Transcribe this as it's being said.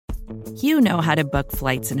You know how to book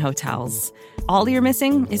flights and hotels. All you're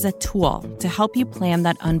missing is a tool to help you plan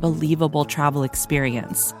that unbelievable travel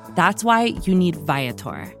experience. That's why you need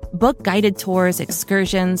Viator. Book guided tours,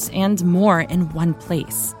 excursions, and more in one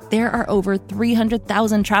place. There are over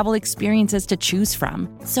 300,000 travel experiences to choose from,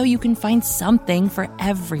 so you can find something for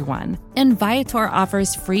everyone. And Viator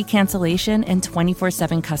offers free cancellation and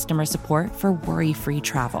 24/7 customer support for worry-free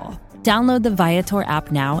travel. Download the Viator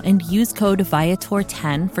app now and use code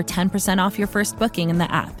Viator10 for 10% off your first booking in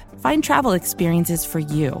the app. Find travel experiences for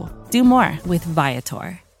you. Do more with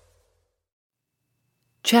Viator.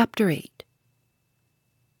 Chapter 8.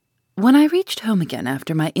 When I reached home again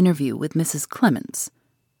after my interview with Mrs. Clements,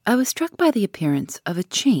 I was struck by the appearance of a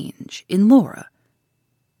change in Laura.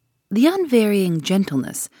 The unvarying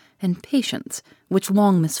gentleness and patience which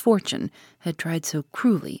long misfortune had tried so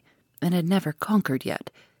cruelly and had never conquered yet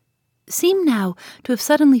seemed now to have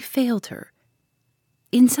suddenly failed her.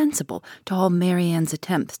 Insensible to all Marianne's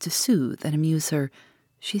attempts to soothe and amuse her,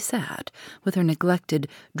 she sat, with her neglected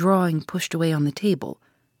drawing pushed away on the table,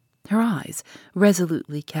 her eyes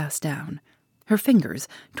resolutely cast down, her fingers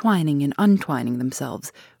twining and untwining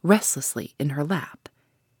themselves restlessly in her lap.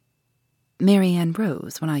 Marianne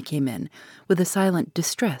rose when I came in, with a silent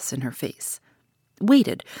distress in her face,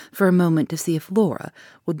 waited for a moment to see if Laura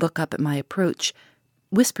would look up at my approach,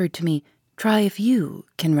 whispered to me, "Try if you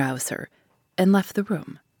can rouse her," and left the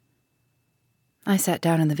room. I sat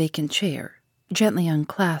down in the vacant chair, gently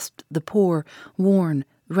unclasped the poor, worn,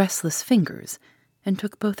 restless fingers, and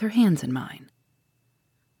took both her hands in mine.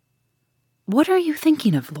 "What are you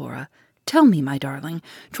thinking of, Laura? Tell me, my darling.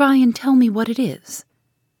 Try and tell me what it is."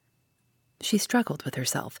 She struggled with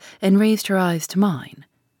herself and raised her eyes to mine.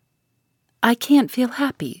 "I can't feel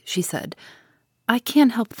happy," she said. "I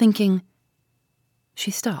can't help thinking—" She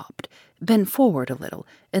stopped, bent forward a little,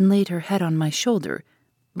 and laid her head on my shoulder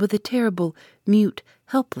with a terrible, mute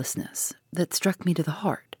helplessness that struck me to the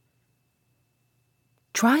heart.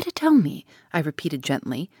 "Try to tell me," I repeated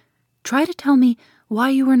gently. "Try to tell me why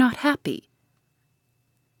you are not happy."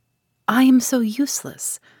 "I am so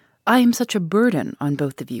useless. I am such a burden on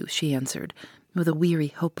both of you," she answered, with a weary,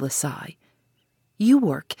 hopeless sigh. "You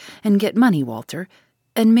work and get money, Walter,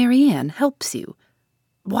 and Marianne helps you.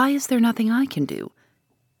 Why is there nothing I can do?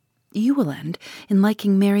 You will end in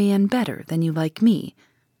liking Marianne better than you like me.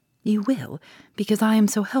 You will, because I am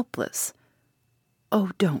so helpless.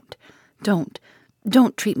 Oh, don't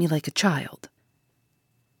treat me like a child."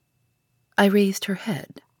 I raised her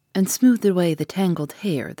head and smoothed away the tangled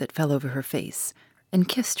hair that fell over her face, and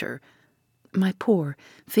kissed her, my poor,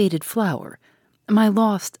 faded flower, my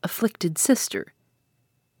lost, afflicted sister.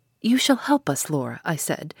 "You shall help us, Laura," I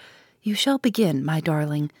said. "You shall begin, my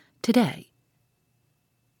darling, today."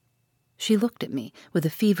 She looked at me with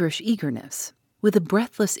a feverish eagerness, with a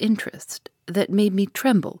breathless interest that made me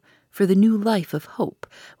tremble for the new life of hope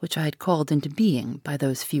which I had called into being by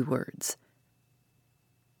those few words.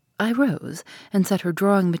 I rose and set her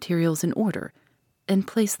drawing materials in order and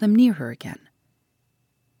placed them near her again.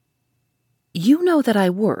 "You know that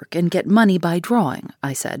I work and get money by drawing,"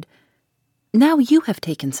 I said. "Now you have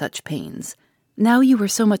taken such pains. Now you are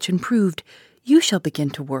so much improved, you shall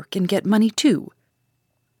begin to work and get money too.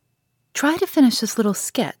 Try to finish this little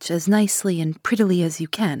sketch as nicely and prettily as you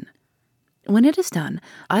can. When it is done,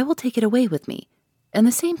 I will take it away with me, and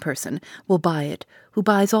the same person will buy it who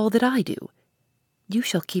buys all that I do. You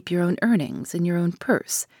shall keep your own earnings in your own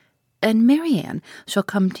purse, and Marianne shall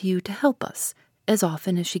come to you to help us as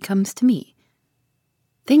often as she comes to me.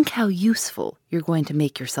 Think how useful you're going to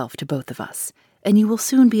make yourself to both of us, and you will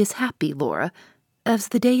soon be as happy, Laura, as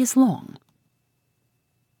the day is long."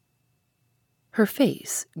 Her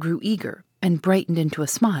face grew eager and brightened into a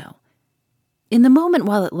smile. In the moment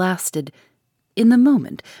while it lasted, in the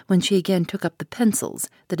moment when she again took up the pencils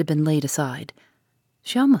that had been laid aside,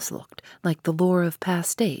 she almost looked like the Laura of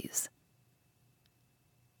past days.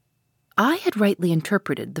 I had rightly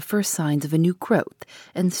interpreted the first signs of a new growth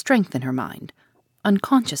and strength in her mind,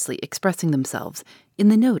 unconsciously expressing themselves in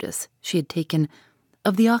the notice she had taken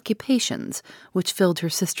of the occupations which filled her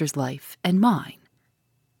sister's life and mine.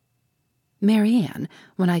 Marianne,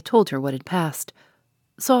 when I told her what had passed,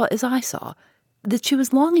 saw as I saw that she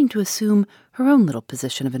was longing to assume her own little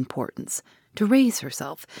position of importance, to raise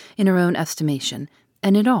herself in her own estimation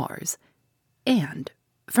and in ours, and,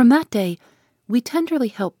 from that day, we tenderly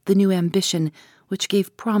helped the new ambition which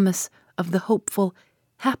gave promise of the hopeful,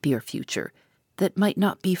 happier future that might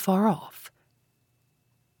not be far off.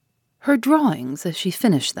 Her drawings, as she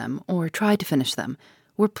finished them, or tried to finish them,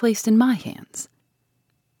 were placed in my hands.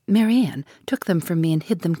 Marianne took them from me and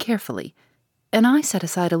hid them carefully, and I set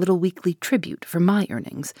aside a little weekly tribute from my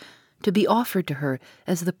earnings to be offered to her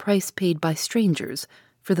as the price paid by strangers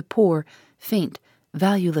for the poor, faint,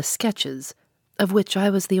 valueless sketches of which I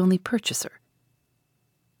was the only purchaser.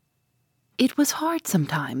 It was hard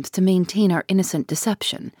sometimes to maintain our innocent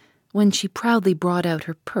deception when she proudly brought out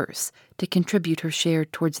her purse to contribute her share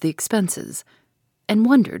towards the expenses, and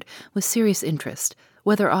wondered with serious interest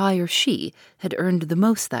whether I or she had earned the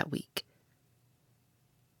most that week.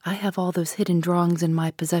 I have all those hidden drawings in my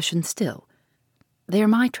possession still. They are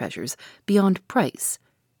my treasures beyond price,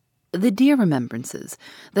 the dear remembrances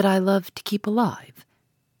that I love to keep alive,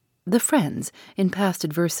 the friends in past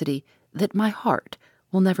adversity that my heart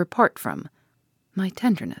will never part from, my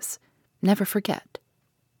tenderness never forget.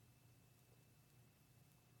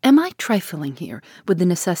 Am I trifling here with the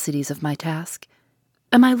necessities of my task?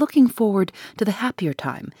 Am I looking forward to the happier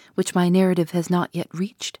time which my narrative has not yet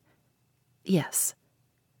reached? Yes.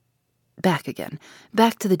 Back again,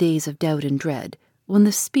 back to the days of doubt and dread, when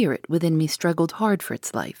the spirit within me struggled hard for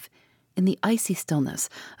its life, in the icy stillness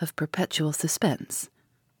of perpetual suspense.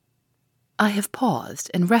 I have paused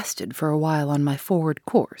and rested for a while on my forward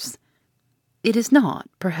course. It is not,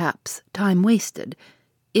 perhaps, time wasted,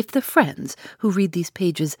 if the friends who read these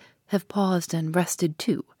pages have paused and rested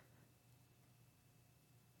too.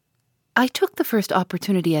 I took the first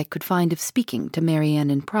opportunity I could find of speaking to Marianne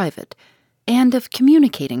in private, and of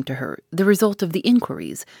communicating to her the result of the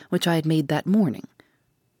inquiries which I had made that morning.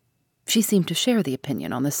 She seemed to share the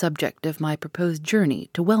opinion on the subject of my proposed journey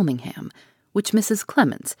to Welmingham, which Mrs.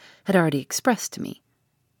 Clements had already expressed to me.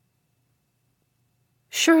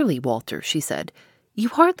 "Surely, Walter," she said, "you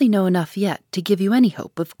hardly know enough yet to give you any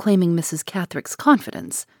hope of claiming Mrs. Catherick's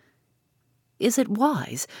confidence. Is it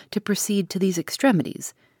wise to proceed to these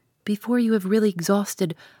extremities before you have really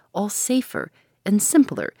exhausted all safer and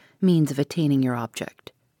simpler means of attaining your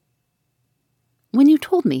object? When you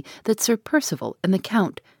told me that Sir Percival and the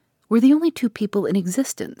Count were the only two people in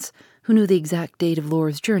existence who knew the exact date of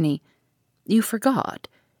Laura's journey, you forgot,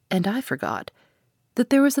 and I forgot, that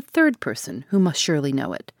there was a third person who must surely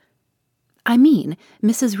know it. I mean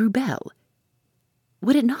Mrs. Rubel.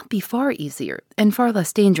 Would it not be far easier and far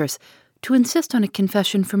less dangerous to insist on a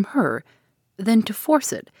confession from her than to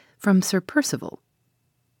force it from Sir Percival?"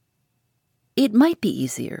 "It might be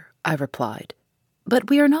easier," I replied, "but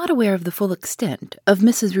we are not aware of the full extent of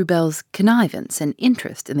Mrs. Rubel's connivance and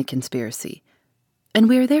interest in the conspiracy, and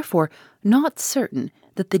we are therefore not certain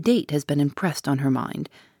that the date has been impressed on her mind,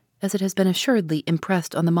 as it has been assuredly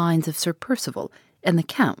impressed on the minds of Sir Percival and the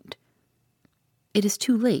Count. It is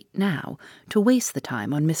too late now to waste the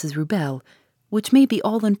time on Mrs. Rubel, which may be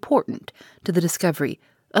all-important to the discovery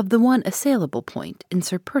of the one assailable point in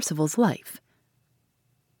Sir Percival's life.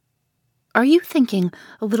 Are you thinking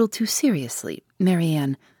a little too seriously,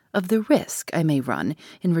 Marianne, of the risk I may run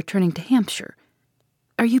in returning to Hampshire?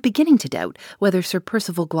 Are you beginning to doubt whether Sir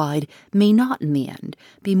Percival Glyde may not in the end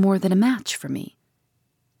be more than a match for me?"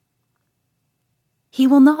 "He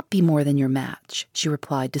will not be more than your match," she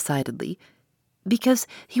replied decidedly, "because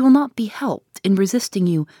he will not be helped in resisting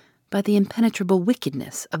you by the impenetrable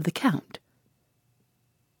wickedness of the Count."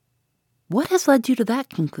 "What has led you to that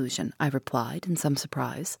conclusion?" I replied in some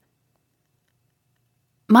surprise.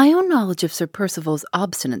 "My own knowledge of Sir Percival's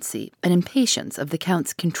obstinacy and impatience of the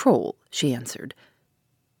Count's control," she answered.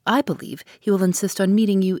 "I believe he will insist on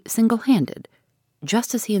meeting you single-handed,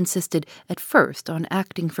 just as he insisted at first on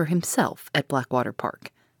acting for himself at Blackwater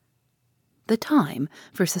Park. The time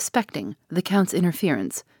for suspecting the Count's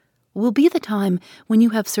interference will be the time when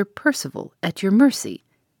you have Sir Percival at your mercy.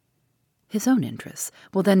 His own interests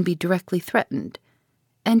will then be directly threatened,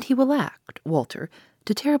 and he will act, Walter,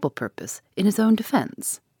 to terrible purpose in his own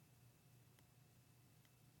defense."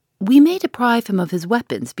 "We may deprive him of his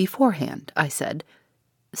weapons beforehand," I said.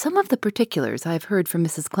 "Some of the particulars I have heard from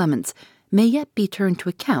Mrs. Clements may yet be turned to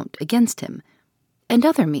account against him, and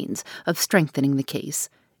other means of strengthening the case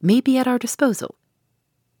may be at our disposal.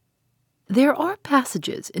 There are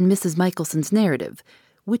passages in Mrs. Michelson's narrative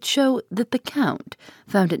which show that the Count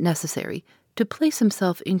found it necessary to place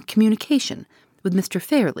himself in communication with Mr.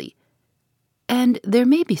 Fairley, and there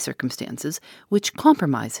may be circumstances which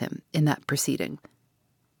compromise him in that proceeding.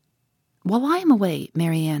 While I am away,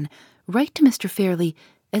 Marianne, write to Mr. Fairley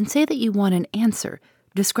and say that you want an answer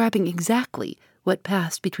describing exactly what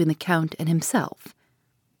passed between the Count and himself,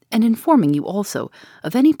 and informing you also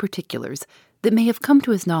of any particulars that may have come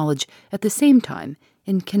to his knowledge at the same time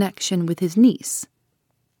in connection with his niece.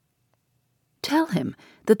 Tell him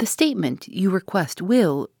that the statement you request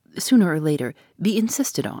will, sooner or later, be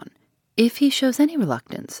insisted on, if he shows any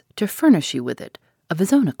reluctance to furnish you with it of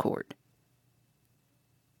his own accord."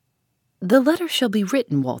 "The letter shall be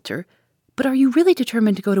written, Walter, but are you really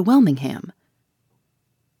determined to go to Welmingham?"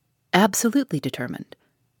 "Absolutely determined.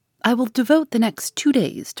 I will devote the next 2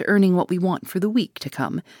 days to earning what we want for the week to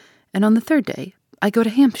come, and on the third day I go to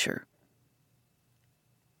Hampshire."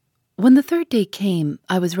 When the third day came,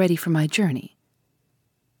 I was ready for my journey.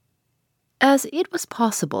 As it was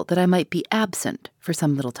possible that I might be absent for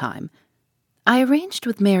some little time, I arranged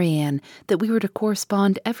with Marianne that we were to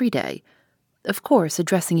correspond every day, of course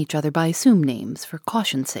addressing each other by assumed names for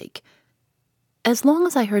caution's sake. As long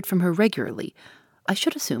as I heard from her regularly, I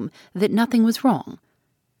should assume that nothing was wrong.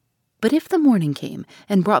 But if the morning came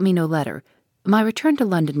and brought me no letter, my return to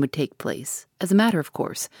London would take place, as a matter of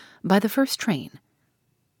course, by the first train.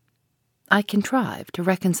 I contrived to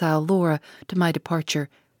reconcile Laura to my departure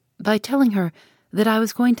by telling her that I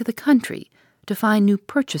was going to the country to find new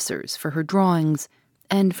purchasers for her drawings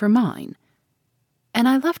and for mine, and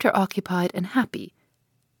I left her occupied and happy.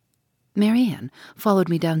 Marianne followed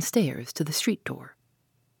me downstairs to the street door.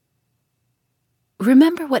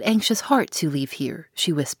 "Remember what anxious hearts you leave here,"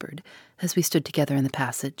 she whispered, as we stood together in the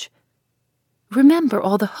passage. "Remember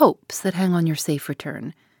all the hopes that hang on your safe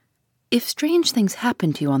return. If strange things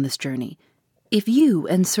happen to you on this journey, if you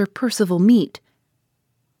and Sir Percival meet—"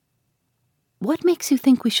 "What makes you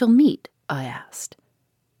think we shall meet?" I asked.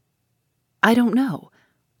 "I don't know.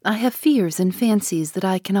 I have fears and fancies that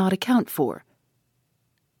I cannot account for.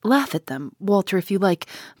 Laugh at them, Walter, if you like,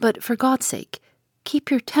 but for God's sake,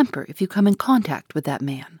 keep your temper if you come in contact with that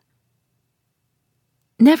man."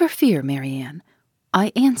 "Never fear, Marianne.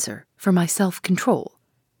 I answer for my self-control."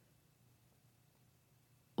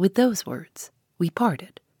 With those words, we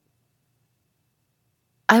parted.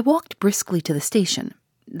 I walked briskly to the station.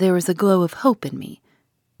 There was a glow of hope in me.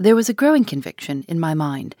 There was a growing conviction in my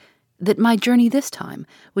mind that my journey this time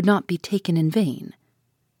would not be taken in vain.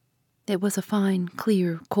 It was a fine,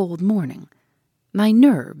 clear, cold morning. My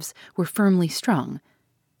nerves were firmly strung,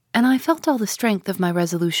 and I felt all the strength of my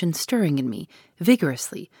resolution stirring in me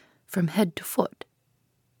vigorously from head to foot.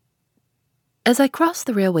 As I crossed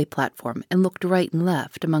the railway platform and looked right and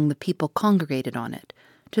left among the people congregated on it,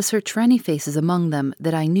 to search for any faces among them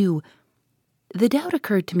that I knew, the doubt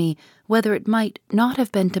occurred to me whether it might not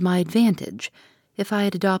have been to my advantage if I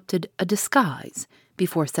had adopted a disguise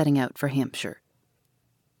before setting out for Hampshire.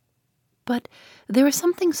 But there was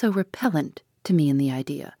something so repellent to me in the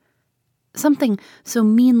idea, something so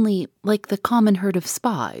meanly like the common herd of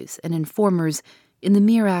spies and informers in the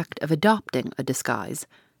mere act of adopting a disguise,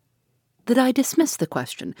 that I dismissed the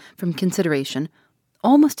question from consideration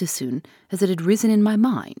almost as soon as it had risen in my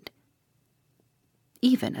mind.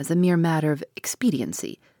 Even as a mere matter of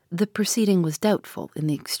expediency, the proceeding was doubtful in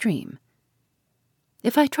the extreme.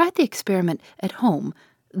 If I tried the experiment at home,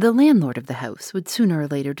 the landlord of the house would sooner or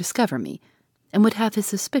later discover me, and would have his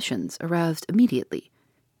suspicions aroused immediately.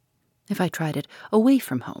 If I tried it away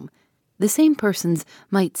from home, the same persons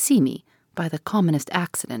might see me, by the commonest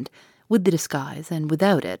accident, with the disguise and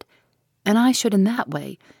without it, and I should in that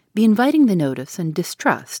way be inviting the notice and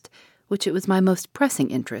distrust which it was my most pressing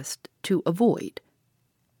interest to avoid.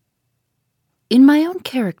 In my own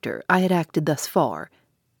character I had acted thus far,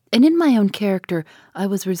 and in my own character I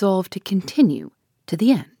was resolved to continue to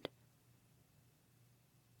the end.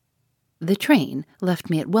 The train left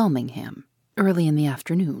me at Welmingham early in the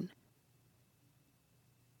afternoon.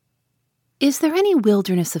 Is there any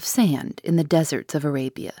wilderness of sand in the deserts of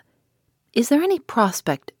Arabia? Is there any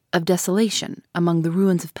prospect of desolation among the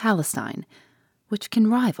ruins of Palestine which can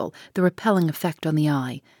rival the repelling effect on the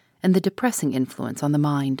eye and the depressing influence on the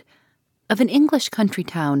mind of an English country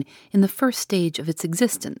town in the first stage of its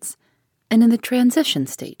existence and in the transition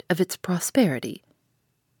state of its prosperity?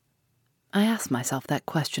 I asked myself that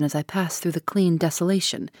question as I passed through the clean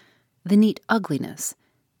desolation, the neat ugliness,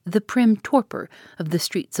 the prim torpor of the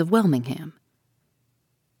streets of Welmingham.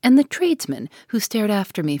 And the tradesmen who stared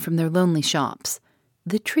after me from their lonely shops,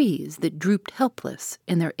 the trees that drooped helpless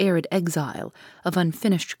in their arid exile of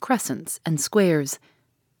unfinished crescents and squares,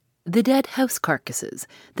 the dead house carcasses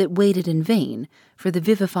that waited in vain for the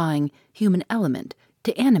vivifying human element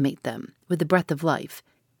to animate them with the breath of life.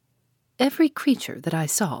 Every creature that I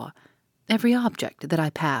saw, every object that I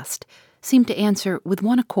passed, seemed to answer with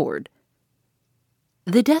one accord.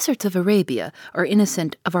 The deserts of Arabia are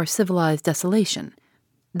innocent of our civilized desolation.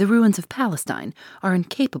 The ruins of Palestine are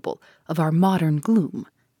incapable of our modern gloom.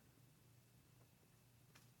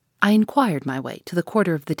 I inquired my way to the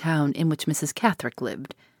quarter of the town in which Mrs. Catherick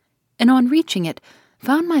lived, and on reaching it,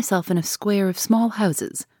 found myself in a square of small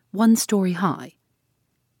houses, 1 story high.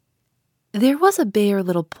 There was a bare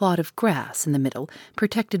little plot of grass in the middle,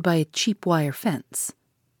 protected by a cheap wire fence.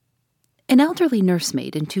 An elderly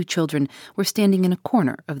nursemaid and 2 children were standing in a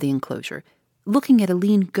corner of the enclosure, looking at a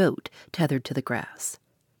lean goat tethered to the grass.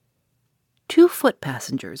 2 foot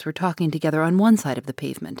passengers were talking together on one side of the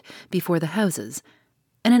pavement, before the houses,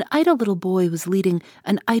 and an idle little boy was leading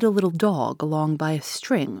an idle little dog along by a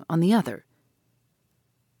string on the other.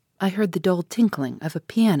 I heard the dull tinkling of a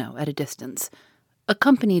piano at a distance,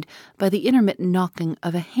 accompanied by the intermittent knocking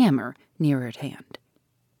of a hammer nearer at hand.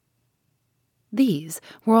 These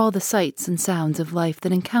were all the sights and sounds of life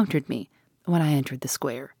that encountered me when I entered the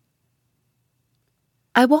square.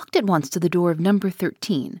 I walked at once to the door of number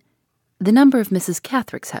 13, the number of Mrs.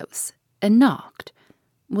 Catherick's house, and knocked,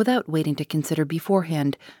 without waiting to consider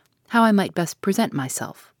beforehand how I might best present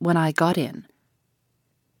myself when I got in.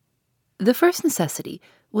 The first necessity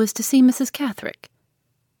was to see Mrs. Catherick.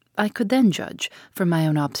 I could then judge, from my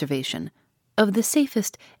own observation, of the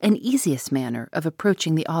safest and easiest manner of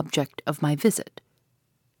approaching the object of my visit.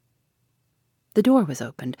 The door was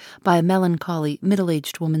opened by a melancholy,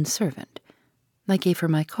 middle-aged woman servant. I gave her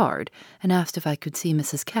my card and asked if I could see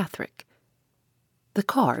Mrs. Catherick. The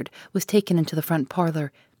card was taken into the front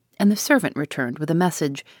parlor, and the servant returned with a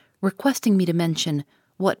message requesting me to mention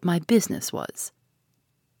what my business was.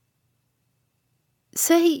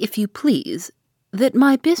 "Say, if you please, that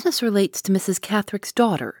my business relates to Mrs. Catherick's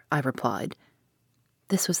daughter," I replied.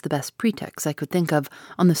 This was the best pretext I could think of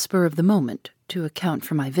on the spur of the moment to account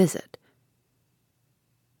for my visit.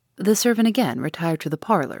 The servant again retired to the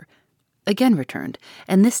parlor, again returned,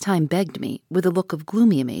 and this time begged me, with a look of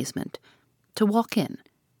gloomy amazement, to walk in.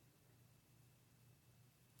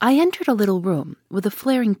 I entered a little room with a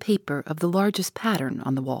flaring paper of the largest pattern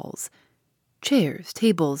on the walls. Chairs,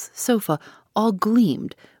 tables, sofa, all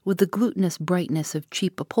gleamed with the glutinous brightness of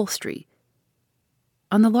cheap upholstery.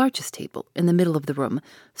 On the largest table, in the middle of the room,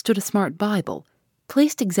 stood a smart Bible,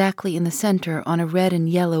 placed exactly in the center on a red and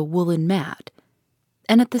yellow woolen mat,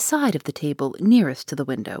 and at the side of the table nearest to the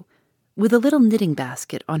window, with a little knitting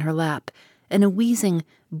basket on her lap and a wheezing,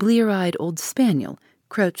 blear-eyed old spaniel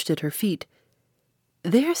crouched at her feet,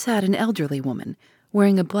 there sat an elderly woman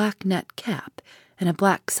wearing a black net cap and a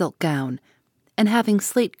black silk gown, and having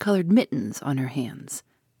slate-colored mittens on her hands.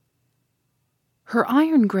 Her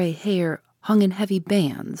iron-gray hair hung in heavy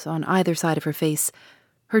bands on either side of her face.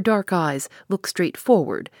 Her dark eyes looked straight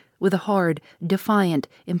forward with a hard, defiant,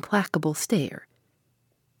 implacable stare.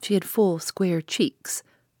 She had full, square cheeks,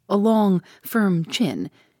 a long, firm chin,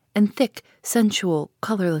 and thick, sensual,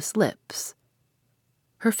 colorless lips.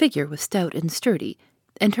 Her figure was stout and sturdy,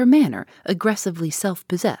 and her manner aggressively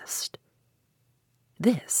self-possessed.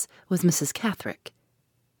 This was Mrs. Catherick.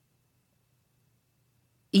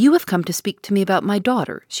 "You have come to speak to me about my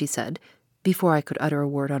daughter," she said, before I could utter a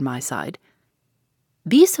word on my side.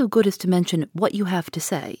 "Be so good as to mention what you have to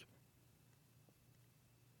say."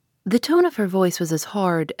 The tone of her voice was as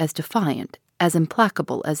hard, as defiant, as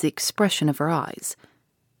implacable as the expression of her eyes.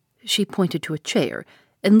 She pointed to a chair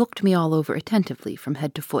and looked me all over attentively from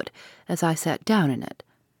head to foot as I sat down in it.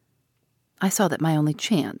 I saw that my only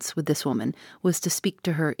chance with this woman was to speak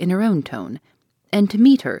to her in her own tone, and to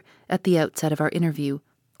meet her, at the outset of our interview,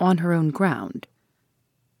 on her own ground.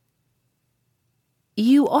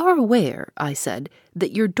 "You are aware," I said,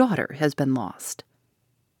 "that your daughter has been lost."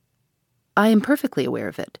 "I am perfectly aware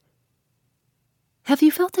of it." "Have you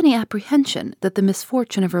felt any apprehension that the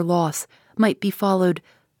misfortune of her loss might be followed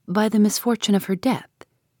by the misfortune of her death?"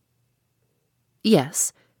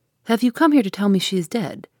 "Yes. Have you come here to tell me she is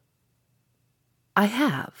dead?" "I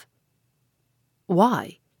have."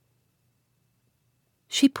 "Why?"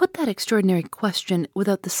 She put that extraordinary question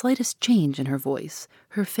without the slightest change in her voice,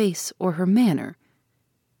 her face, or her manner.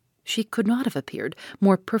 She could not have appeared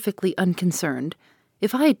more perfectly unconcerned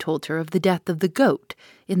if I had told her of the death of the goat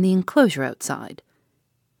in the enclosure outside.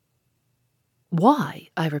 "Why?"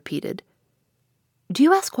 I repeated. "Do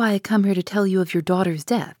you ask why I come here to tell you of your daughter's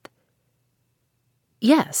death?"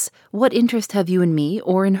 "Yes. What interest have you in me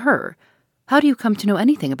or in her? How do you come to know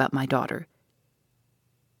anything about my daughter?"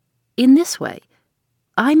 "In this way.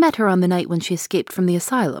 I met her on the night when she escaped from the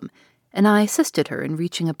asylum, and I assisted her in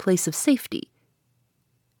reaching a place of safety."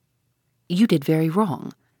 "You did very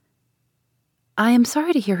wrong." "I am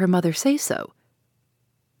sorry to hear her mother say so."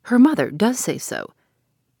 "Her mother does say so.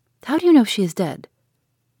 How do you know she is dead?"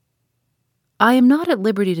 "I am not at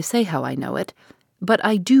liberty to say how I know it, but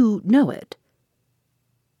I do know it."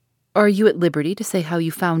 "Are you at liberty to say how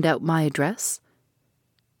you found out my address?"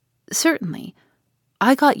 "Certainly.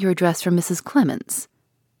 I got your address from Mrs. Clements."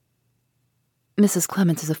 "Mrs.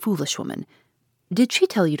 Clements is a foolish woman. Did she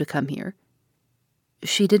tell you to come here?"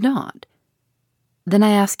 "She did not." "Then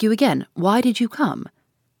I ask you again, why did you come?"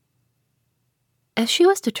 As she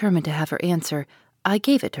was determined to have her answer, I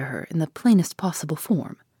gave it to her in the plainest possible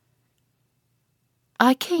form.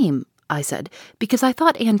 "I came," I said, "because I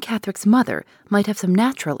thought Anne Catherick's mother might have some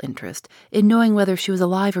natural interest in knowing whether she was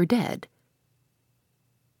alive or dead."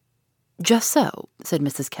 "Just so," said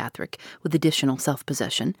Mrs. Catherick with additional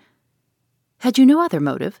self-possession. "Had you no other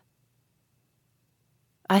motive?"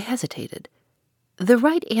 I hesitated. The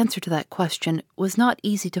right answer to that question was not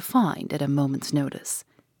easy to find at a moment's notice.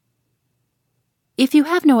 "If you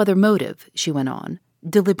have no other motive," she went on,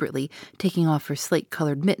 deliberately taking off her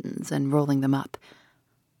slate-colored mittens and rolling them up,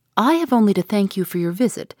 "I have only to thank you for your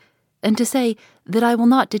visit, and to say that I will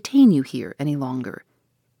not detain you here any longer.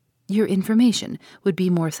 Your information would be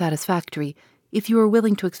more satisfactory if you were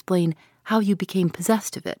willing to explain how you became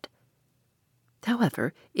possessed of it.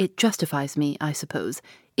 However, it justifies me, I suppose,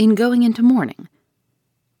 in going into mourning.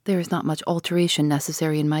 There is not much alteration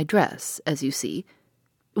necessary in my dress, as you see.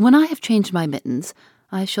 When I have changed my mittens,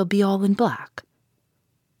 I shall be all in black."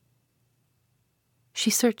 She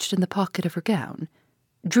searched in the pocket of her gown,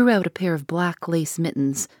 drew out a pair of black lace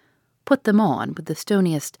mittens, put them on with the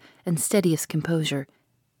stoniest and steadiest composure,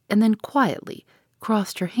 and then quietly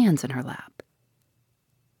crossed her hands in her lap.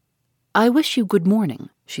 "I wish you good morning,"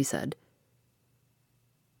 she said.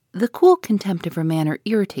 The cool contempt of her manner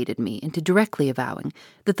irritated me into directly avowing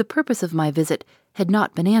that the purpose of my visit had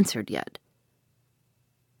not been answered yet.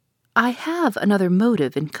 "I have another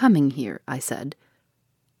motive in coming here," I said.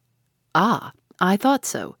 "Ah, I thought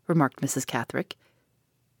so," remarked Mrs. Catherick.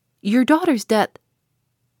 "Your daughter's death—"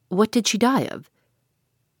 "What did she die of?"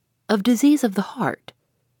 "Of disease of the heart."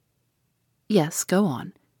 "Yes, go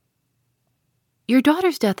on." "Your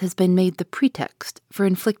daughter's death has been made the pretext for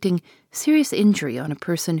inflicting serious injury on a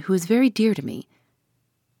person who is very dear to me.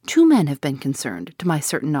 2 men have been concerned, to my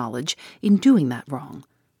certain knowledge, in doing that wrong.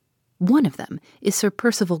 One of them is Sir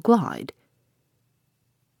Percival Glyde."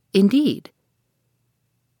 "Indeed?"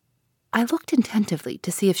 I looked attentively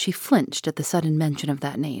to see if she flinched at the sudden mention of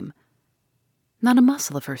that name. Not a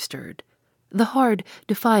muscle of her stirred. The hard,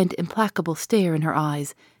 defiant, implacable stare in her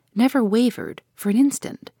eyes never wavered for an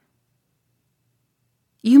instant.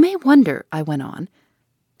 "You may wonder," I went on,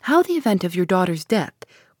 "how the event of your daughter's death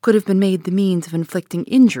could have been made the means of inflicting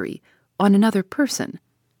injury on another person."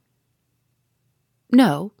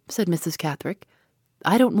 "No," said Mrs. Catherick,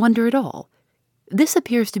 "I don't wonder at all. This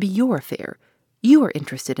appears to be your affair. You are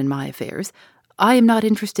interested in my affairs. I am not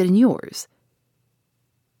interested in yours."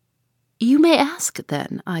 "You may ask,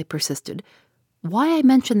 then," I persisted, "why I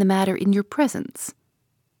mention the matter in your presence."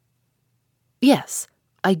 "Yes,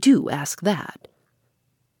 I do ask that."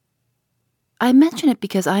 "I mention it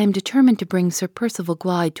because I am determined to bring Sir Percival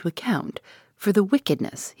Glyde to account for the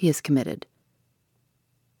wickedness he has committed."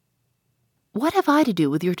 "What have I to do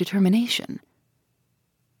with your determination?"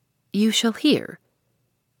 "You shall hear.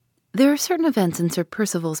 There are certain events in Sir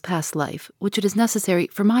Percival's past life which it is necessary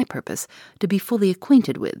for my purpose to be fully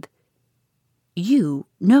acquainted with. You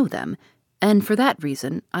know them, and for that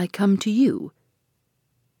reason I come to you."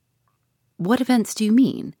 "What events do you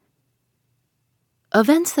mean?"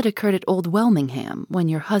 "Events that occurred at Old Welmingham when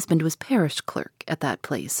your husband was parish clerk at that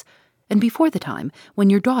place, and before the time when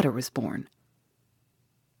your daughter was born."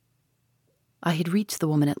 I had reached the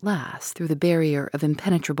woman at last through the barrier of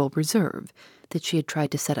impenetrable reserve that she had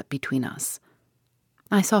tried to set up between us.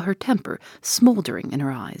 I saw her temper smoldering in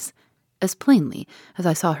her eyes, as plainly as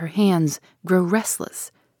I saw her hands grow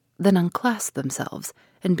restless, then unclasp themselves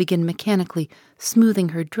and begin mechanically smoothing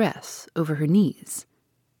her dress over her knees.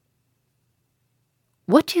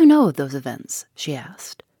 "What do you know of those events?" she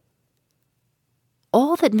asked.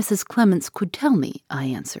 "All that Mrs. Clements could tell me," I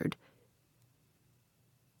answered.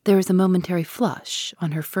 There was a momentary flush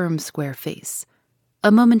on her firm, square face,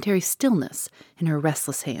 a momentary stillness in her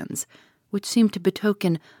restless hands, which seemed to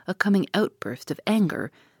betoken a coming outburst of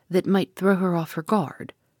anger that might throw her off her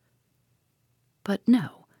guard. But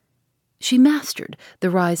no. She mastered the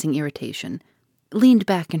rising irritation, leaned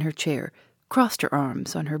back in her chair, crossed her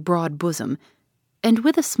arms on her broad bosom, and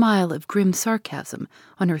with a smile of grim sarcasm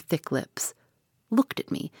on her thick lips, looked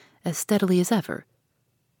at me as steadily as ever.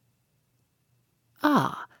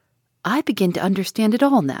 "Ah, I begin to understand it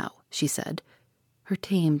all now," she said, her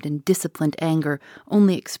tamed and disciplined anger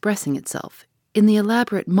only expressing itself in the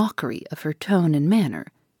elaborate mockery of her tone and manner.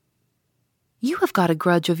 "You have got a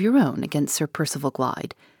grudge of your own against Sir Percival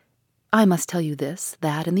Glyde. I must tell you this,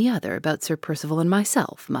 that, and the other about Sir Percival and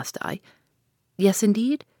myself, must I? Yes,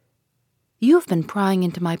 indeed? You have been prying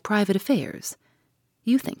into my private affairs.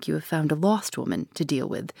 You think you have found a lost woman to deal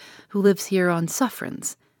with, who lives here on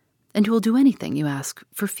sufferance, and who will do anything you ask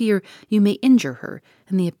for fear you may injure her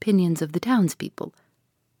in the opinions of the townspeople.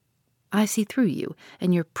 I see through you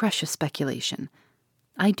and your precious speculation.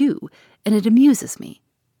 I do, and it amuses me."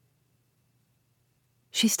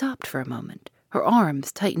 She stopped for a moment, her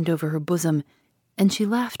arms tightened over her bosom, and she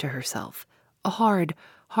laughed to herself, a hard,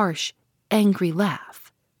 harsh, angry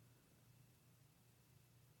laugh.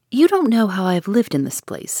 "You don't know how I have lived in this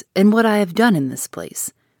place, and what I have done in this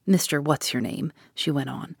place, Mr. What's-your-name," she went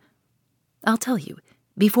on. "I'll tell you,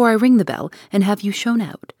 before I ring the bell and have you shown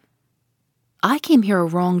out. I came here a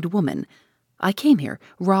wronged woman. I came here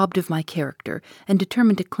robbed of my character and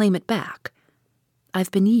determined to claim it back.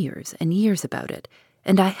 I've been years and years about it,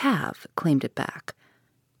 and I have claimed it back.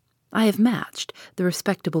 I have matched the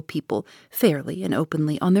respectable people fairly and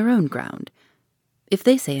openly on their own ground. If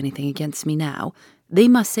they say anything against me now, they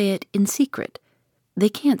must say it in secret. They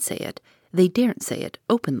can't say it, they daren't say it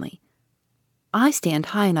openly. I stand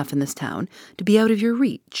high enough in this town to be out of your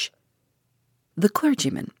reach. The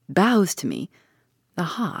clergyman bows to me.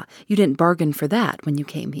 Aha, you didn't bargain for that when you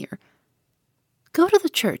came here. Go to the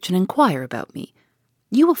church and inquire about me.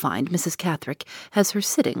 You will find Mrs. Catherick has her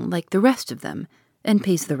sitting like the rest of them, and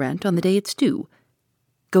pays the rent on the day it's due.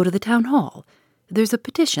 Go to the town hall. There's a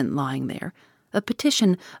petition lying there, a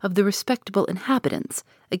petition of the respectable inhabitants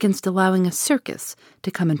against allowing a circus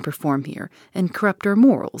to come and perform here and corrupt our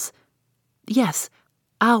morals. Yes,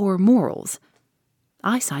 our morals.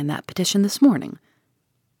 I signed that petition this morning.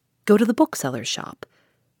 Go to the bookseller's shop.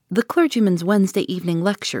 The clergyman's Wednesday evening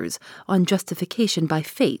lectures on justification by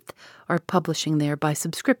faith are publishing there by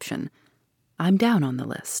subscription. I'm down on the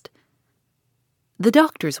list. The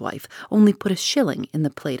doctor's wife only put a shilling in the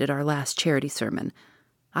plate at our last charity sermon.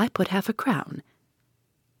 I put half a crown.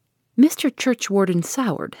 Mr. Churchwarden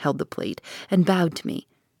Soward held the plate and bowed to me.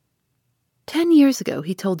 10 years ago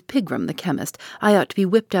he told Pigram, the chemist, I ought to be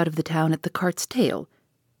whipped out of the town at the cart's tail.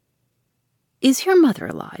 Is your mother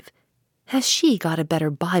alive? Has she got a better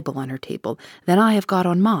Bible on her table than I have got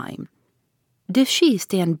on mine? Does she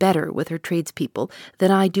stand better with her tradespeople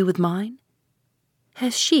than I do with mine?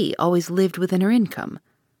 Has she always lived within her income?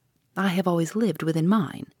 I have always lived within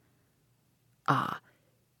mine. Ah,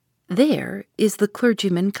 there is the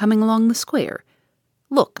clergyman coming along the square.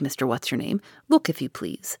 Look, Mr. What's-your-name, look if you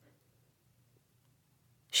please.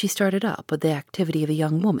 She started up with the activity of a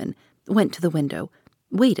young woman, went to the window,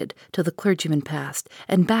 waited till the clergyman passed,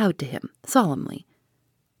 and bowed to him solemnly.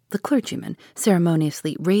 The clergyman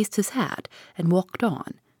ceremoniously raised his hat and walked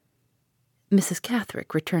on. Mrs.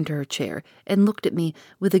 Catherick returned to her chair and looked at me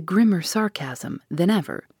with a grimmer sarcasm than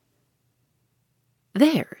ever.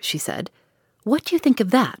 "There," she said, "what do you think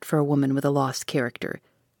of that for a woman with a lost character?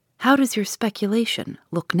 How does your speculation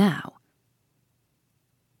look now?"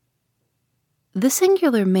 The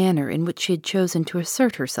singular manner in which she had chosen to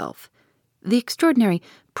assert herself, the extraordinary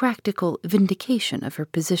practical vindication of her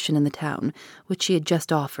position in the town which she had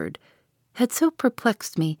just offered, had so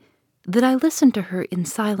perplexed me that I listened to her in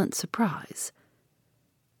silent surprise.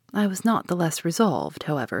 I was not the less resolved,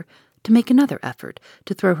 however, to make another effort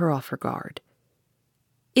to throw her off her guard.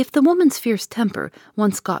 If the woman's fierce temper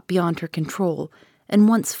once got beyond her control and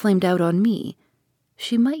once flamed out on me,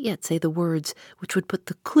 she might yet say the words which would put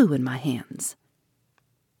the clue in my hands.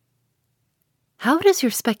 "How does your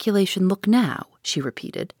speculation look now?" she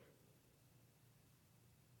repeated.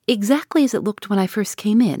 "Exactly as it looked when I first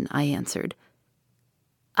came in," I answered.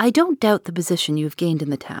 "I don't doubt the position you have gained in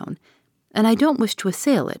the town, and I don't wish to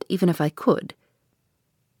assail it, even if I could.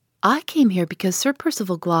 I came here because Sir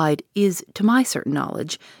Percival Glyde is, to my certain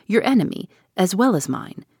knowledge, your enemy, as well as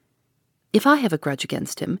mine. If I have a grudge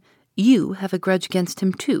against him, you have a grudge against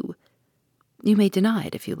him too. You may deny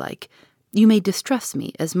it if you like. You may distrust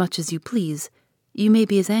me as much as you please. You may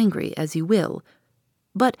be as angry as you will.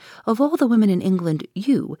 But of all the women in England,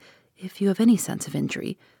 you, if you have any sense of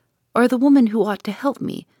injury, are the woman who ought to help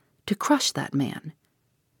me to crush that man."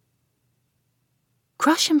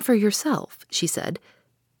 "Crush him for yourself," she said.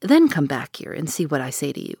 "Then come back here and see what I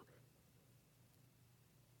say to you."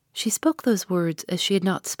 She spoke those words as she had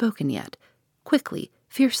not spoken yet, quickly,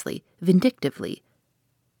 fiercely, vindictively.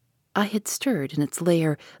 I had stirred in its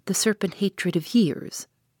lair the serpent hatred of years,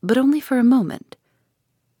 but only for a moment.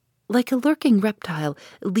 Like a lurking reptile,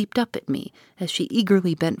 it leaped up at me as she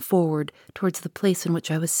eagerly bent forward towards the place in which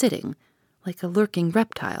I was sitting. Like a lurking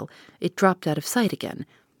reptile, it dropped out of sight again,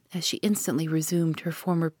 as she instantly resumed her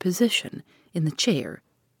former position in the chair.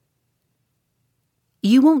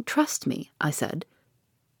 "You won't trust me," I said.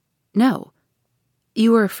 "No.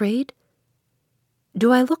 You are afraid?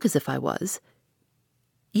 Do I look as if I was?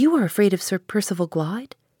 You are afraid of Sir Percival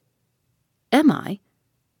Glyde? Am I?"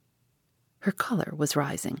 Her colour was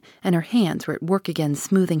rising, and her hands were at work again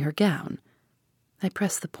smoothing her gown. I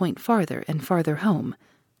pressed the point farther and farther home.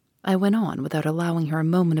 I went on without allowing her a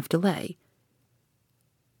moment of delay.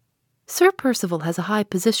 Sir Percival has a high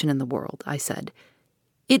position in the world, I said.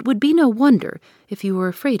 It would be no wonder if you were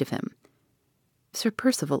afraid of him. Sir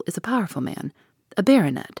Percival is a powerful man, a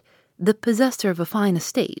baronet, the possessor of a fine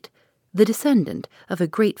estate, the descendant of a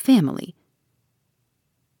great family.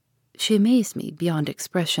 She amazed me beyond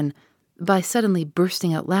expression by suddenly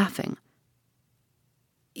bursting out laughing.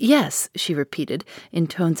 Yes, she repeated, in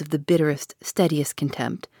tones of the bitterest, steadiest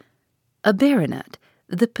contempt. A baronet,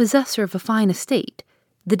 the possessor of a fine estate,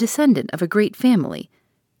 the descendant of a great family.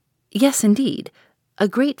 Yes, indeed, a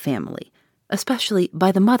great family, especially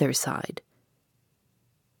by the mother's side.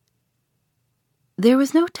 There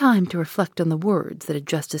was no time to reflect on the words that had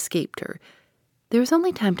just escaped her. There was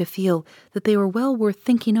only time to feel that they were well worth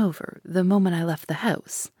thinking over the moment I left the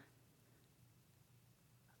house.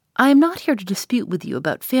 I am not here to dispute with you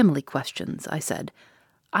about family questions, I said.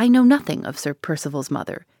 I know nothing of Sir Percival's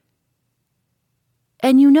mother.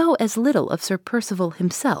 And you know as little of Sir Percival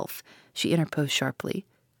himself, she interposed sharply.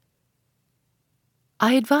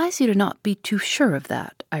 I advise you to not be too sure of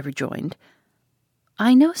that, I rejoined.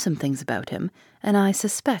 I know some things about him, and I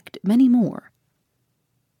suspect many more.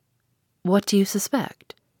 What do you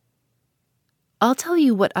suspect? I'll tell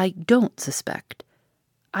you what I don't suspect.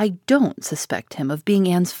 I don't suspect him of being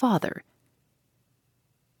Anne's father.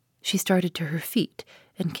 She started to her feet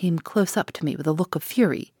and came close up to me with a look of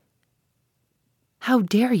fury. How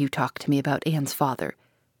dare you talk to me about Anne's father?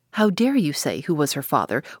 How dare you say who was her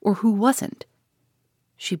father or who wasn't?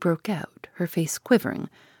 She broke out, her face quivering,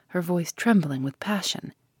 her voice trembling with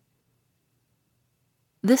passion.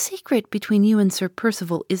 The secret between you and Sir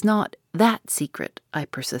Percival is not that secret, I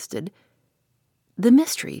persisted. The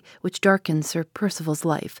mystery which darkens Sir Percival's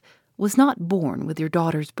life was not born with your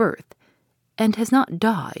daughter's birth, and has not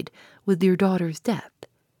died with your daughter's death.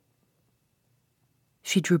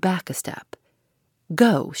 She drew back a step.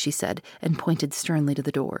 Go, she said, and pointed sternly to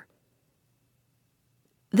the door.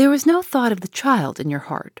 There was no thought of the child in your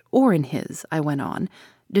heart, or in his, I went on,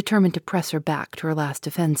 determined to press her back to her last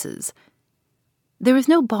defenses. There was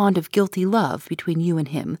no bond of guilty love between you and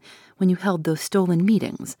him when you held those stolen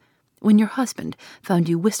meetings, when your husband found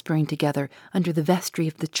you whispering together under the vestry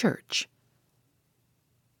of the church.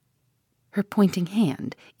 Her pointing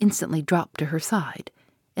hand instantly dropped to her side,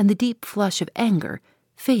 and the deep flush of anger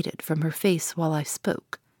faded from her face while I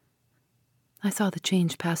spoke. I saw the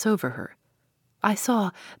change pass over her. I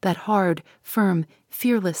saw that hard, firm,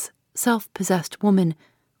 fearless, self-possessed woman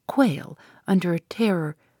quail under a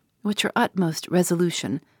terror which her utmost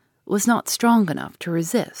resolution was not strong enough to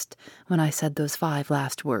resist when I said those 5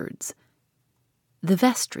 last words. The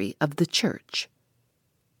vestry of the church.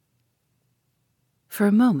 For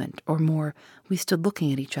a moment or more we stood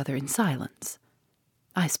looking at each other in silence.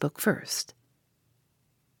 I spoke first.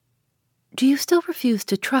 Do you still refuse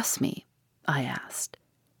to trust me? I asked.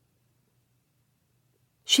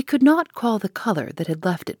 She could not call the color that had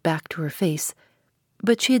left it back to her face,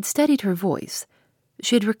 but she had steadied her voice.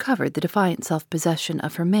 She had recovered the defiant self-possession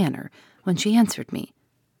of her manner when she answered me.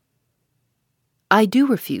 I do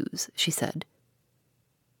refuse, she said.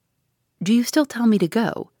 Do you still tell me to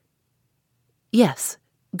go? Yes,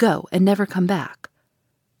 go and never come back.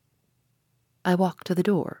 I walked to the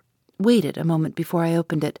door, waited a moment before I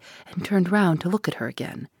opened it, and turned round to look at her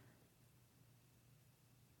again.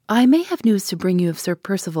 I may have news to bring you of Sir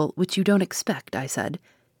Percival which you don't expect, I said,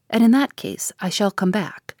 and in that case I shall come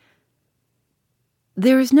back.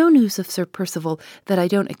 There is no news of Sir Percival that I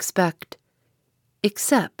don't expect,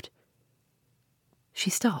 except... She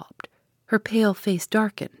stopped. Her pale face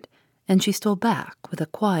darkened, and she stole back with a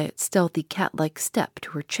quiet, stealthy, cat-like step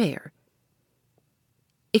to her chair.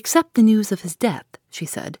 Except the news of his death, she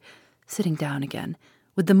said, sitting down again,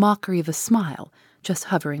 with the mockery of a smile just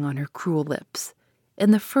hovering on her cruel lips,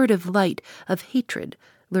 and the furtive light of hatred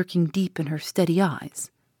lurking deep in her steady eyes.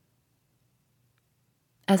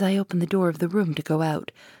 As I opened the door of the room to go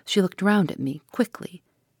out, she looked round at me quickly.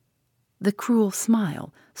 The cruel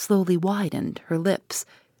smile slowly widened her lips.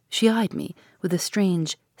 She eyed me with a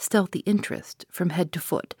strange, stealthy interest from head to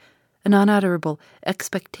foot. An unutterable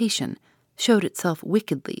expectation showed itself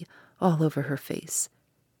wickedly all over her face.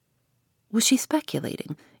 Was she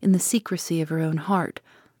speculating, in the secrecy of her own heart,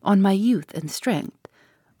 on my youth and strength,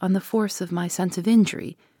 on the force of my sense of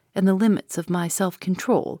injury, and the limits of my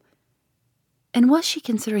self-control? And was she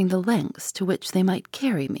considering the lengths to which they might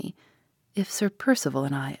carry me, if Sir Percival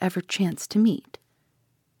and I ever chanced to meet?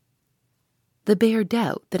 The bare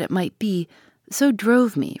doubt that it might be so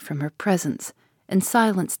drove me from her presence, and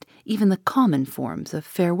silenced even the common forms of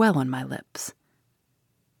farewell on my lips.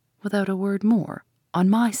 Without a word more, on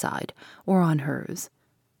my side or on hers,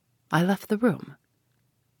 I left the room.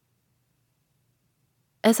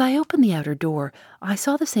 As I opened the outer door, I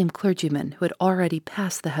saw the same clergyman who had already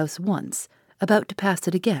passed the house once, about to pass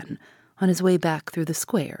it again, on his way back through the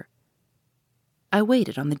square. I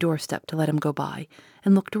waited on the doorstep to let him go by,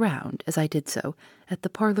 and looked around, as I did so, at the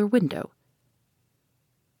parlor window.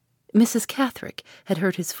 Mrs. Catherick had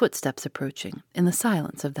heard his footsteps approaching in the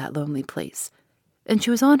silence of that lonely place, and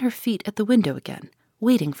she was on her feet at the window again,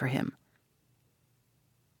 waiting for him.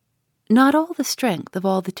 Not all the strength of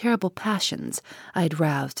all the terrible passions I had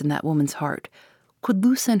roused in that woman's heart could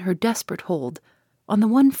loosen her desperate hold on the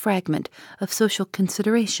one fragment of social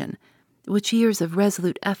consideration which years of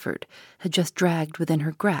resolute effort had just dragged within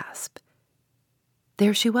her grasp.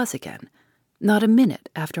 There she was again, not a minute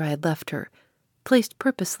after I had left her, placed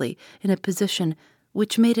purposely in a position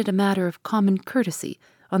which made it a matter of common courtesy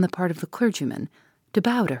on the part of the clergyman to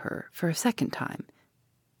bow to her for a second time.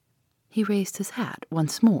 He raised his hat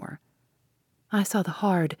once more. I saw the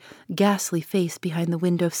hard, ghastly face behind the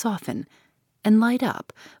window soften and light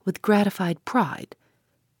up with gratified pride.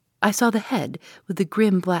 I saw the head with the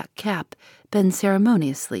grim black cap bend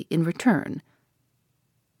ceremoniously in return.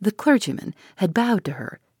 The clergyman had bowed to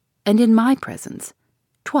her, and in my presence,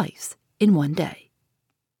 twice in one day.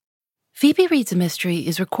 Phoebe Reads a Mystery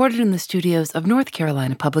is recorded in the studios of North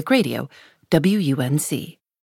Carolina Public Radio, WUNC.